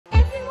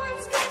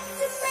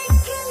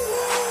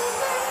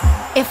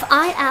If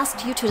I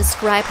asked you to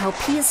describe how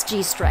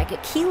PSG striker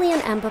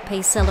Kylian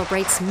Mbappé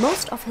celebrates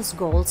most of his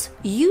goals,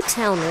 you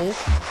tell me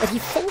that he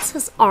folds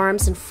his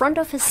arms in front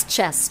of his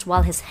chest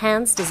while his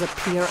hands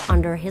disappear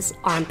under his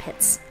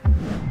armpits.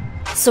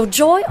 So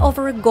joy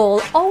over a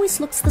goal always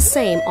looks the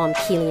same on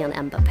Kylian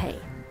Mbappé.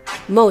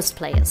 Most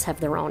players have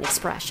their own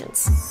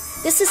expressions.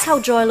 This is how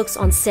joy looks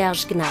on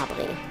Serge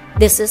Gnabry.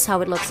 This is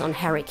how it looks on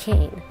Harry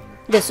Kane.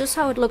 This is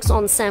how it looks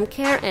on Sam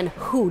Kerr, and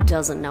who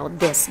doesn't know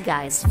this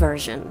guy's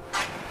version?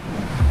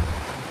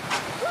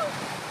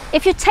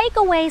 If you take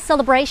away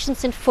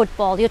celebrations in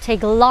football, you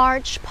take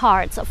large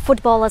parts of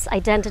footballers'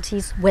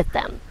 identities with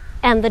them,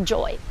 and the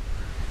joy.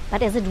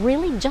 But is it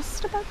really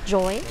just about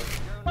joy?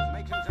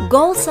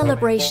 Goal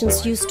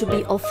celebrations used to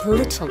be of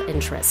little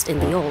interest in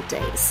the old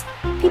days.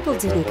 People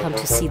didn't come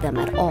to see them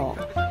at all.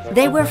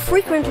 They were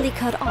frequently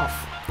cut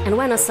off, and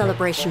when a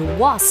celebration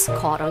was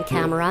caught on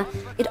camera,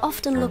 it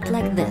often looked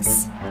like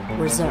this,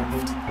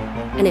 reserved.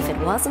 And if it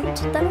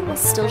wasn't, then it was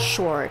still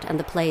short, and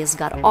the players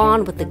got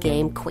on with the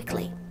game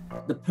quickly.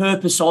 The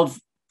purpose of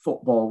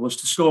football was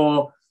to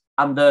score,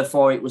 and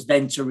therefore it was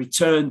then to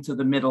return to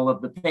the middle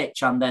of the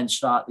pitch and then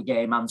start the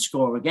game and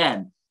score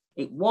again.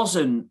 It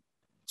wasn't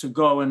to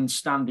go and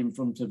stand in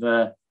front of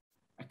a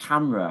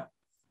camera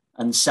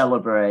and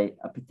celebrate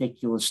a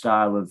particular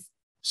style of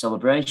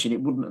celebration.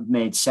 It wouldn't have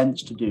made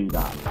sense to do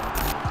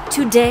that.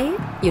 Today,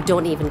 you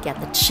don't even get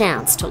the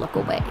chance to look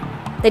away.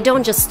 They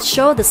don't just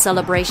show the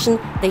celebration,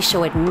 they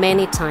show it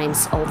many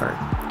times over.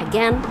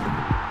 Again,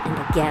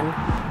 and again,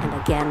 and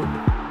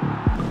again.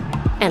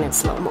 And in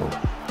slow-mo.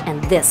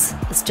 And this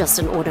is just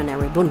an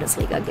ordinary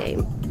Bundesliga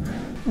game.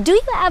 Do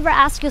you ever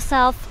ask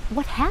yourself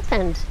what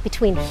happened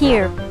between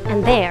here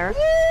and there?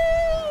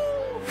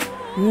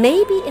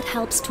 Maybe it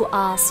helps to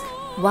ask,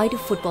 why do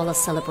footballers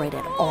celebrate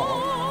at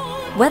all?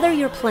 Whether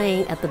you're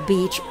playing at the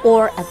beach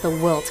or at the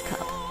World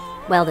Cup.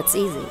 Well, it's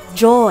easy.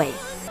 Joy.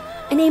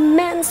 An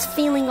immense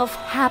feeling of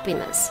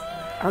happiness.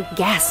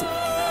 Orgasmic.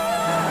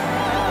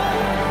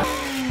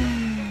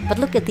 But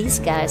look at these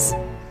guys.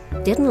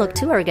 Didn't look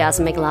too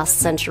orgasmic last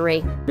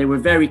century. They were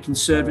very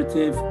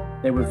conservative.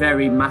 They were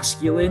very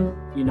masculine.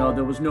 You know,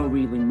 there was no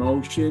real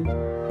emotion.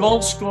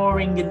 Goal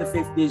scoring in the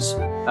 50s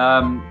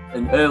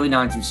and early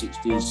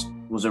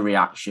 1960s was a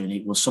reaction.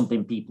 It was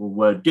something people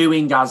were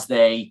doing as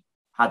they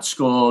had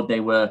scored.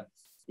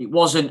 It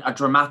wasn't a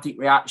dramatic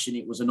reaction.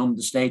 It was an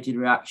understated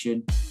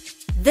reaction.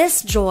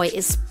 This joy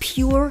is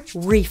pure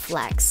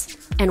reflex,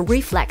 and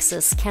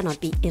reflexes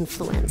cannot be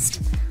influenced.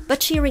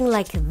 But cheering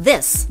like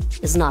this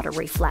is not a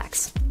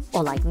reflex.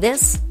 Or like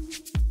this,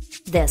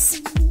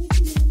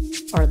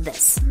 or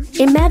this.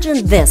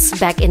 Imagine this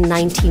back in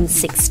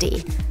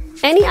 1960.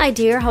 Any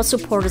idea how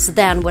supporters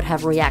then would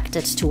have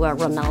reacted to a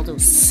Ronaldo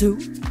Siuuu?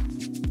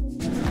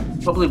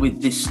 Probably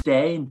with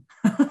disdain.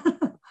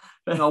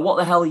 You know, what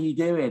the hell are you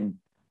doing?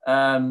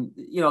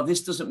 You know,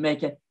 this doesn't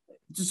make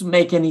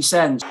any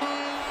sense.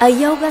 A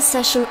yoga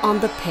session on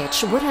the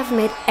pitch would have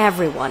made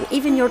everyone,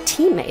 even your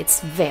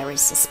teammates, very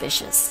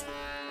suspicious.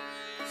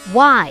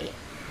 Why?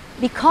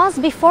 Because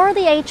before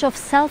the age of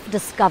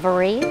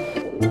self-discovery,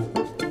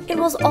 it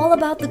was all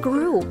about the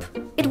group.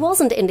 It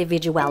wasn't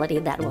individuality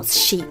that was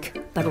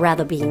chic, but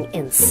rather being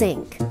in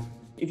sync.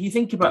 If you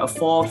think about a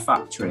Ford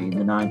factory in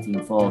the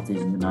 1940s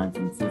and the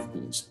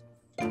 1950s,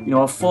 you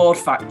know, a Ford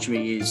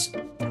factory is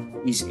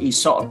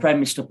sort of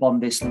premised upon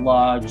this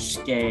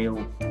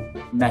large-scale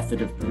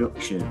method of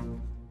production.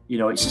 You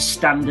know, it's a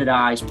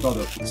standardized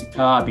product. It's a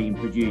car being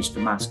produced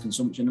for mass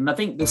consumption. And I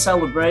think the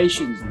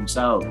celebrations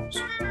themselves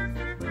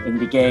in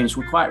the games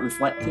were quite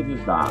reflective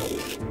of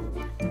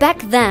that.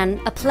 Back then,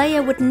 a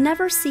player would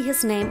never see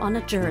his name on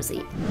a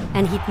jersey,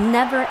 and he'd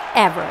never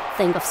ever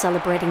think of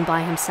celebrating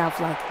by himself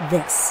like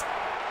this.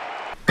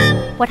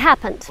 What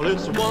happened?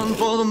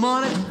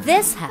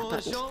 This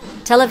happened.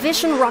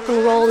 Television, rock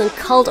and roll, and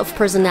cult of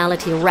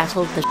personality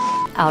rattled the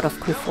out of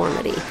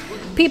conformity.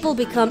 People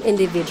become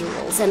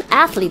individuals, and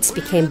athletes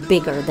became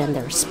bigger than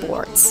their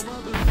sports.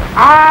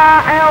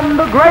 I am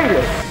the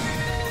greatest!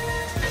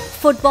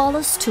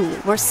 Footballers, too,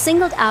 were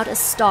singled out as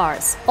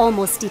stars,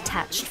 almost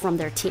detached from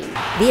their team.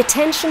 The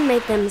attention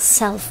made them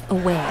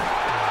self-aware.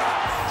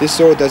 Es ist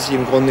so, dass ich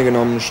im Grunde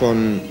genommen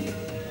schon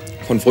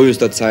von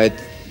frühester Zeit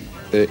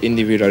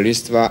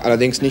Individualist war,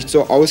 allerdings nicht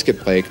so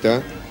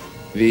ausgeprägter,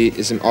 wie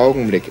es im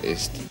Augenblick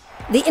ist.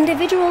 The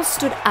individual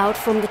stood out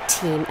from the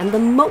team, and the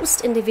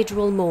most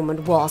individual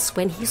moment was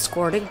when he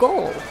scored a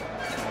goal.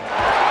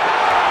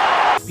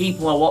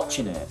 People are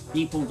watching it.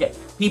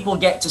 People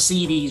get to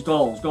see these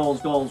goals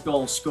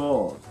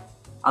scored.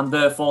 And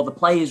therefore the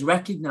players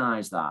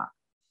recognise that.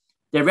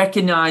 They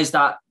recognise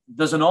that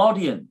there's an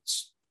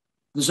audience.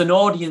 There's an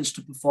audience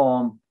to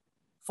perform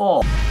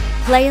for.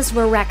 Players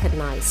were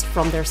recognized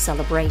from their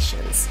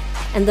celebrations,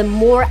 and the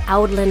more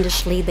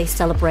outlandishly they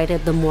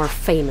celebrated, the more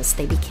famous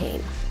they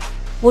became.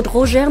 Would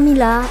Roger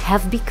Mila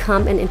have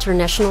become an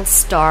international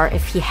star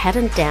if he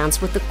hadn't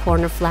danced with the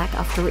corner flag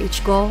after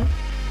each goal?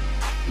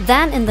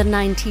 Then in the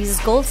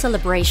 90s, goal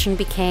celebration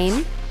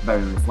became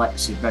very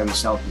reflexive, very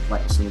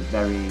self-reflexive,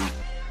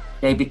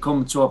 they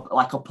become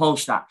like a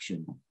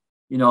post-action.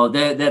 You know,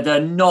 they're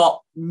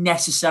not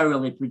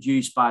necessarily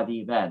produced by the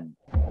event.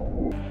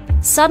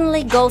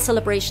 Suddenly, goal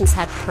celebrations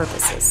had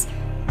purposes.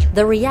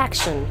 The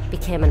reaction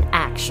became an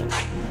action.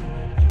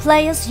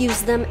 Players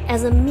used them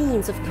as a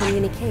means of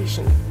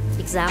communication.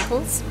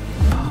 Examples?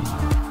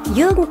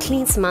 Jürgen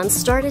Klinsmann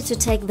started to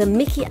take the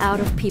mickey out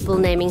of people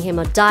naming him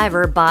a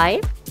diver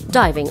by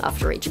diving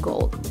after each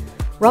goal.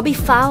 Robbie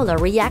Fowler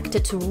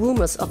reacted to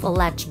rumors of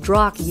alleged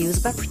drug use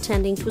by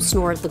pretending to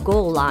snore at the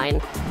goal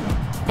line.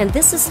 And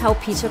this is how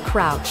Peter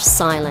Crouch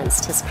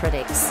silenced his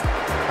critics.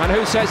 And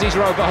who says he's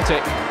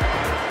robotic?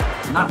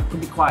 And that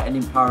can be quite an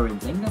empowering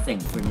thing, I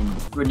think,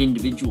 for an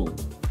individual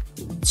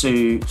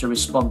to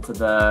respond to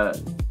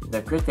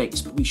their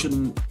critics. But we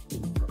shouldn't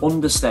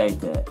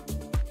understate it.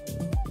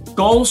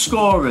 Goal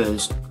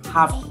scorers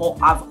have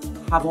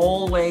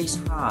always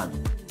had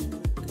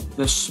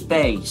the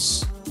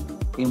space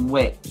in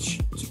which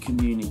to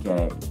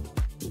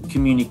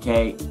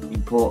communicate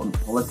important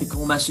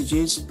political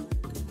messages,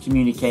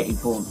 communicate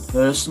important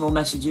personal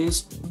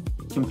messages,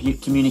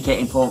 communicate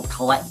important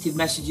collective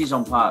messages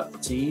on part of the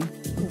team.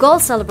 Goal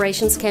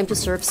celebrations came to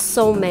serve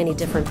so many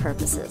different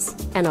purposes,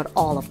 and not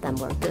all of them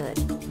were good.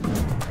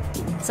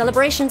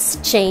 Celebrations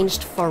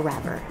changed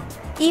forever,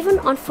 even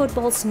on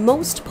football's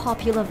most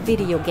popular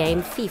video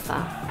game,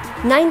 FIFA.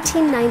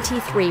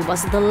 1993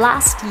 was the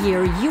last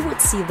year you would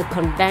see the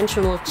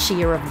conventional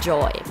cheer of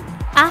joy.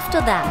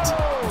 After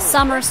that, the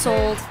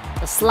somersault,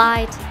 the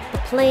slide, the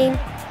plane,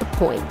 the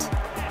point.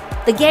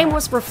 The game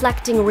was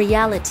reflecting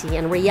reality,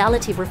 and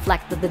reality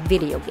reflected the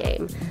video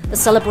game. The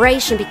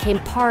celebration became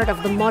part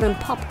of the modern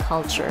pop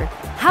culture.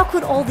 How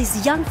could all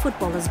these young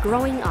footballers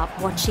growing up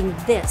watching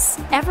this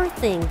ever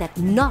think that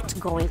not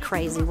going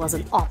crazy was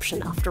an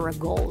option after a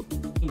goal?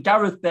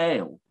 Gareth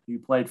Bale, who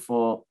played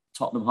for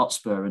Tottenham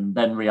Hotspur and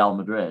then Real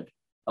Madrid,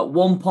 at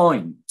one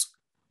point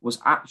was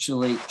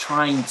actually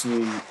trying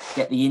to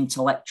get the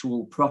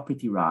intellectual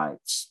property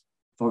rights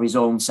for his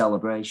own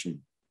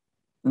celebration.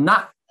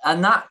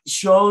 And that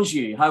shows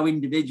you how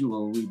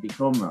individual we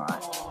become,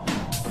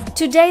 right?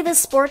 Today, the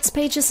sports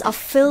pages are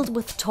filled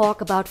with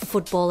talk about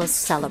footballers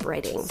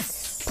celebrating.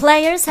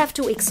 Players have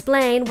to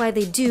explain why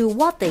they do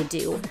what they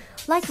do.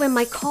 Like when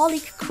my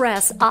colleague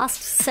Kress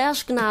asked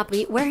Serge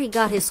Gnabry where he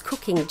got his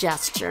cooking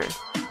gesture.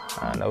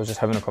 And I was just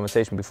having a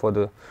conversation before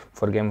the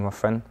game with my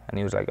friend, and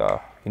he was like,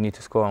 "Oh, you need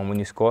to score, and when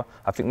you score,"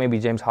 I think maybe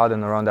James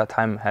Harden around that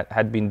time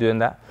had been doing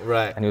that.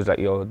 Right. And he was like,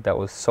 "Yo, that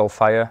was so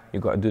fire. You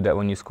got to do that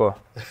when you score."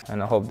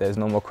 And I hope there's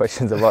no more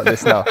questions about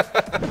this now.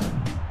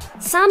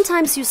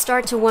 Sometimes you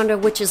start to wonder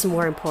which is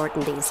more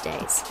important these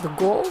days, the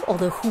goal or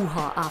the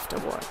hoo-ha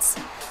afterwards.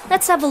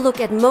 Let's have a look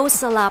at Mo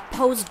Salah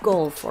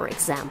post-goal, for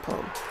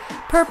example.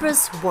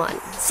 Purpose 1.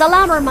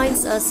 Salah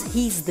reminds us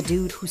he's the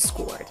dude who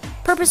scored.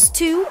 Purpose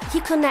 2. He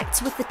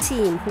connects with the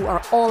team, who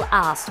are all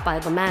asked by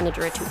the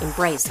manager to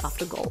embrace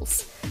after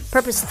goals.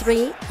 Purpose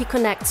 3. He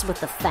connects with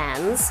the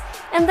fans.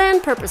 And then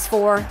Purpose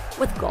 4.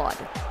 with God.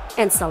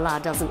 And Salah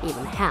doesn't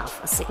even have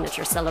a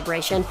signature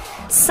celebration,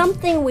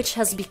 something which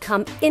has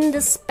become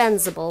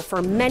indispensable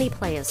for many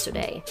players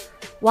today.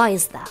 Why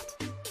is that?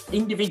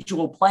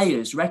 Individual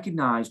players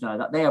recognise now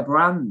that they are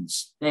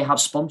brands. They have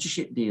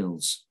sponsorship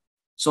deals.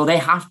 So they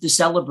have to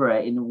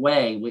celebrate in a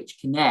way which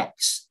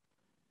connects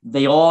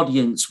the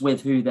audience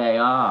with who they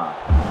are.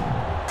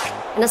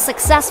 And a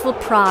successful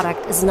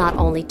product is not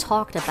only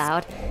talked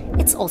about,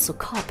 it's also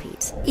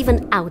copied,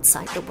 even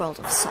outside the world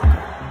of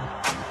soccer.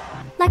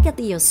 Like at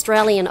the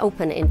Australian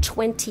Open in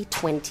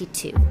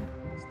 2022.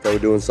 They were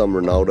doing some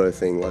Ronaldo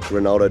thing, like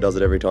Ronaldo does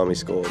it every time he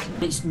scores.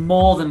 It's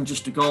more than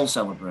just a goal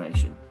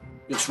celebration.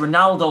 It's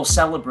Ronaldo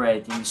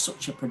celebrating in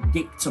such a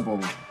predictable,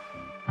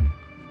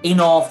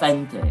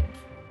 inauthentic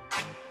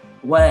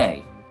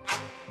way.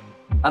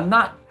 And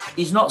that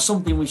is not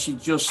something we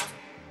should just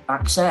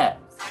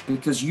accept,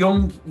 because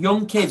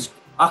young kids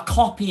are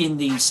copying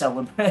these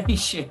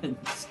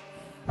celebrations.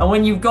 And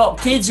when you've got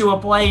kids who are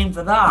playing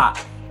for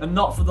that and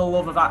not for the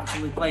love of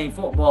actually playing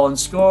football and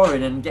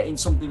scoring and getting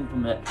something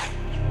from it.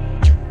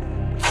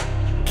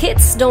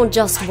 Kids don't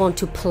just want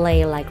to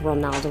play like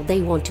Ronaldo,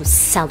 they want to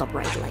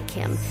celebrate like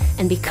him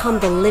and become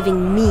the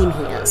living meme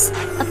he is.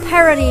 A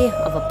parody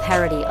of a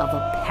parody of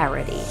a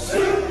parody.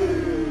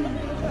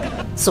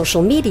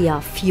 Social media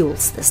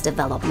fuels this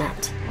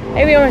development.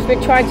 Everyone's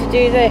been trying to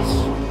do this.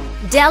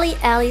 Dele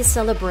Alli's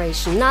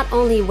celebration not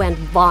only went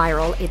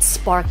viral, it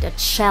sparked a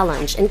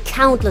challenge and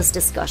countless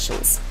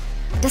discussions.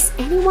 Does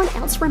anyone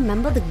else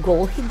remember the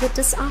goal he did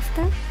this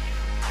after?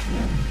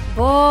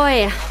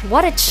 Boy,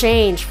 what a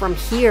change from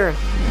here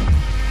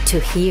to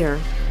here.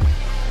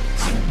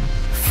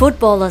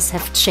 Footballers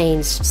have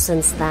changed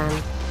since then.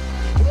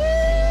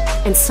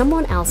 And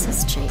someone else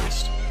has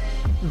changed.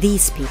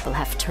 These people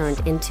have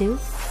turned into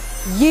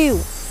you.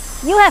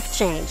 You have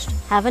changed,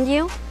 haven't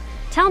you?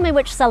 Tell me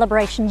which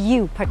celebration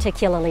you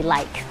particularly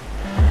like.